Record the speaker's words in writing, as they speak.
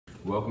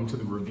Welcome to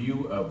the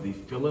review of the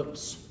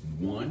Philips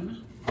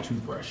One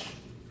toothbrush.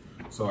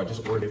 So I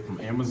just ordered it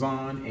from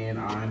Amazon and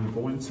I'm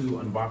going to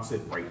unbox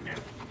it right now.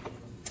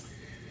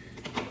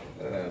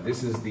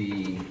 This is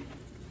the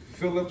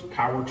Philips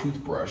Power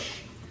Toothbrush,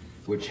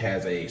 which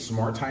has a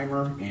smart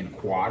timer and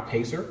quad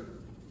pacer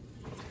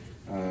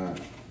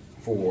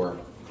for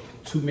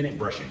 2-minute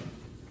brushing.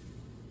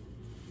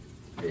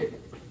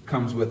 It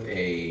comes with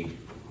a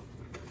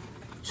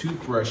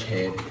toothbrush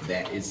head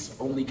that is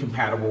only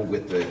compatible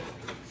with the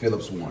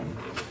Philips One.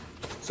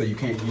 So you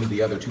can't use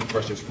the other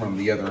toothbrushes from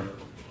the other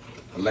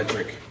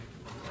electric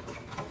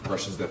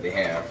brushes that they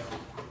have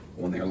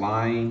on their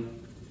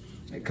line.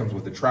 It comes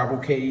with a travel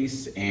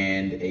case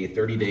and a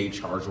 30-day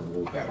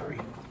chargeable battery.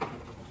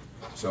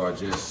 So I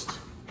just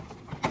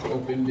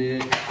opened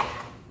it.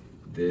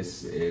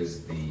 This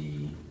is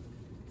the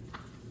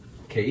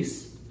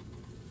case.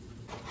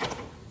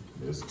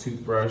 This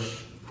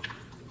toothbrush.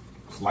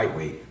 It's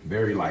lightweight,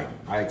 very light.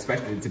 I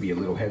expected it to be a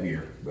little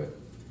heavier, but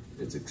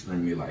it's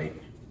extremely light.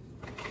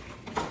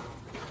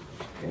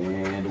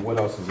 And what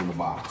else is in the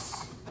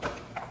box?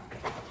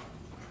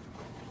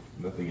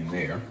 Nothing in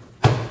there.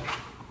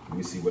 Let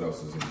me see what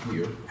else is in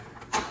here.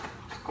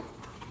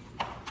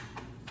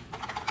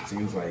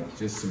 Seems like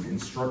just some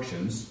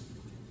instructions.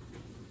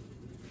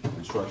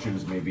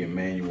 Instructions, maybe a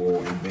manual,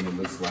 and then it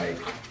looks like,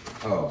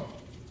 oh,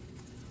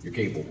 your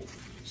cable.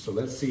 So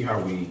let's see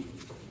how we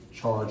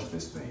charge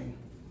this thing.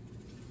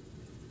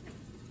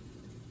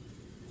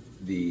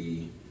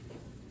 The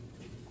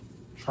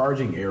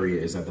charging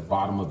area is at the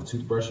bottom of the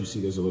toothbrush. You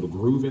see there's a little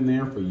groove in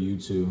there for you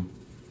to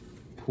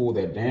pull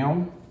that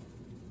down.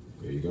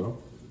 There you go.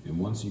 And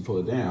once you pull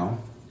it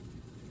down,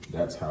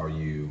 that's how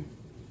you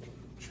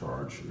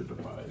charge your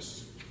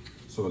device.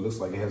 So it looks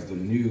like it has the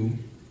new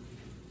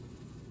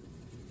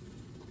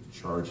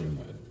charging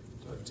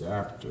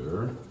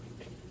adapter.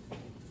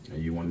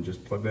 And you want to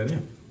just plug that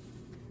in.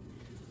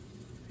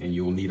 And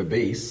you'll need a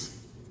base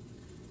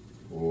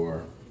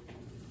or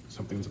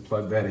something to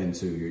plug that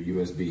into,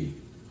 your USB.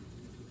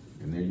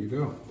 And there you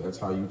go. That's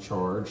how you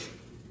charge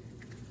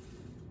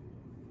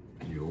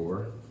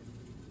your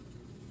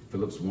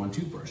Philips One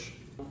toothbrush.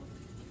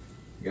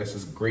 I guess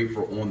it's great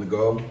for on the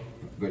go,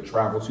 good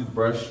travel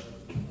toothbrush.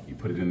 You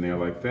put it in there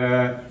like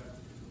that.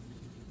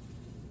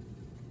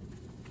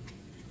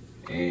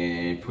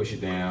 And push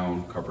it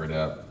down, cover it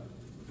up.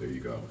 There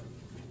you go.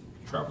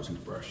 Travel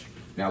toothbrush.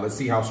 Now let's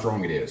see how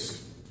strong it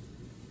is.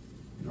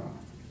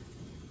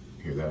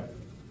 Hear that?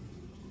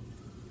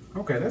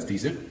 Okay, that's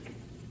decent.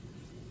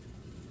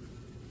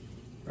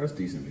 That's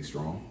decently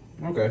strong.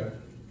 Okay.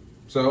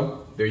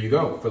 So there you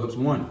go, Philips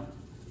One.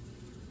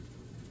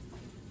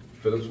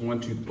 Philips One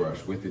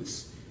toothbrush with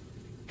its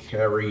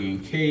carrying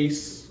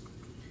case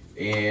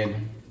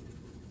and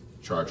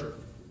charger.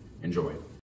 Enjoy.